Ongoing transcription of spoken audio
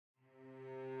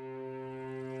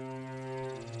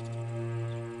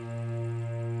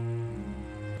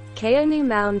Çayönü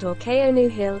Mound or Çayönü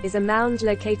Hill is a mound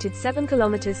located 7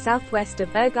 kilometers southwest of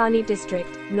Ergani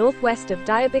district, northwest of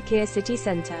Diyarbakır city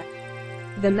center.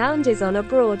 The mound is on a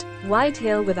broad, wide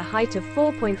hill with a height of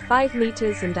 4.5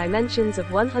 meters and dimensions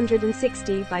of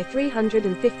 160 by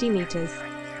 350 meters.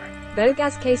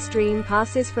 Boğazçay stream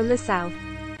passes from the south.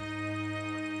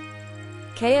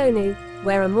 Çayönü,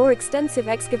 where a more extensive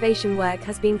excavation work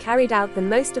has been carried out than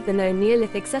most of the known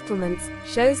Neolithic settlements,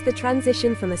 shows the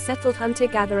transition from a settled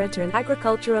hunter-gatherer to an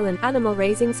agricultural and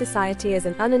animal-raising society as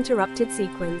an uninterrupted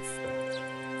sequence.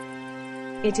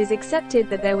 It is accepted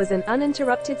that there was an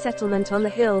uninterrupted settlement on the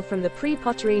hill from the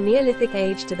pre-pottery Neolithic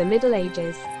age to the Middle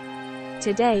Ages.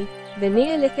 Today, the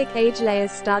Neolithic age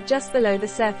layers start just below the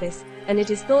surface, and it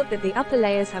is thought that the upper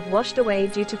layers have washed away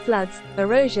due to floods,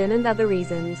 erosion and other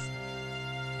reasons.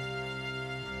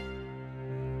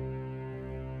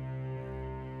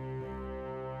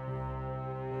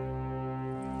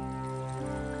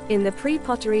 In the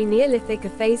pre-pottery Neolithic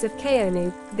phase of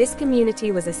Çayönü, this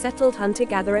community was a settled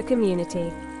hunter-gatherer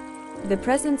community. The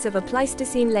presence of a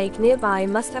Pleistocene lake nearby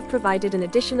must have provided an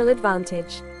additional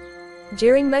advantage.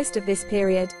 During most of this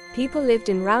period, people lived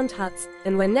in round huts,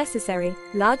 and when necessary,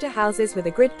 larger houses with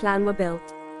a grid plan were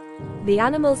built. The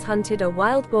animals hunted are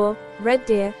wild boar, red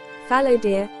deer, fallow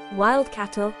deer, wild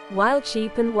cattle, wild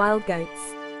sheep and wild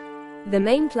goats. The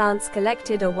main plants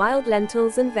collected are wild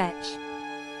lentils and vetch.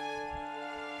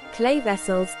 Clay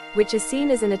vessels, which are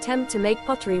seen as an attempt to make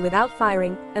pottery without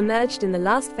firing, emerged in the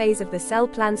last phase of the cell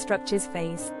plan structures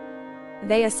phase.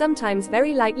 They are sometimes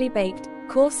very lightly baked,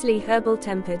 coarsely herbal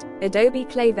tempered, adobe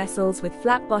clay vessels with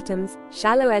flat bottoms,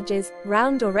 shallow edges,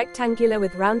 round or rectangular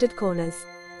with rounded corners.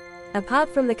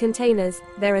 Apart from the containers,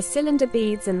 there are cylinder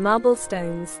beads and marble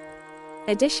stones.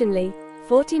 Additionally,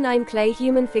 49 clay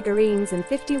human figurines and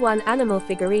 51 animal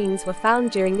figurines were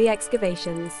found during the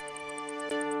excavations.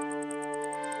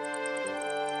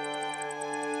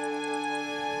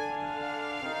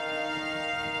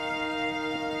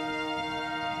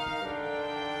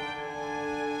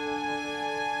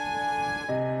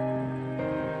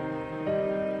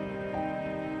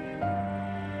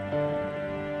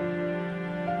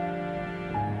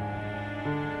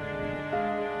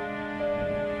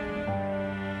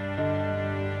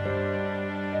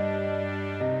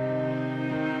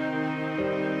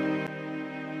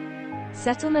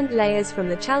 Settlement layers from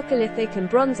the Chalcolithic and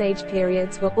Bronze Age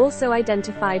periods were also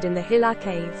identified in the Hilar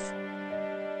caves.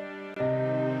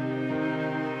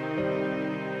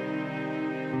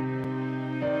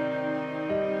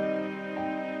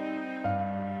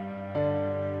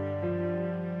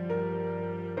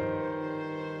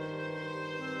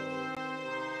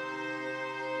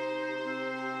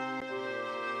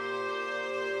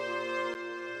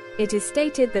 It is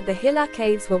stated that the Hilar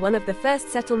caves were one of the first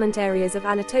settlement areas of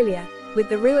Anatolia, with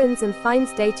the ruins and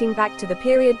finds dating back to the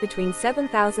period between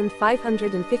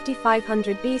 7500 and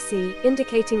 5500 BC,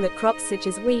 indicating that crops such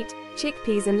as wheat,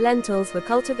 chickpeas and lentils were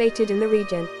cultivated in the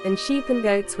region, and sheep and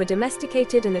goats were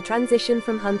domesticated and a transition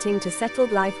from hunting to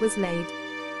settled life was made.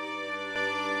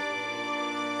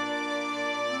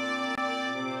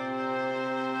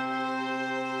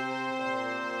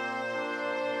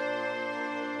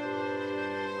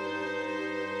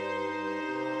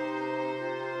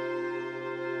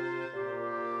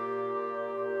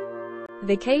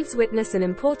 The caves witness an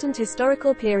important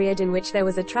historical period in which there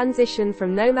was a transition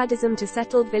from nomadism to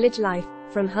settled village life,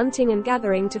 from hunting and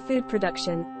gathering to food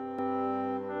production.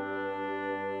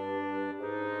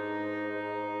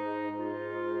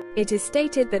 It is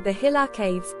stated that the Hilar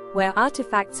caves, where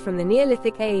artifacts from the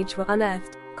Neolithic age were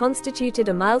unearthed, constituted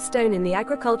a milestone in the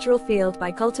agricultural field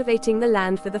by cultivating the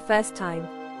land for the first time.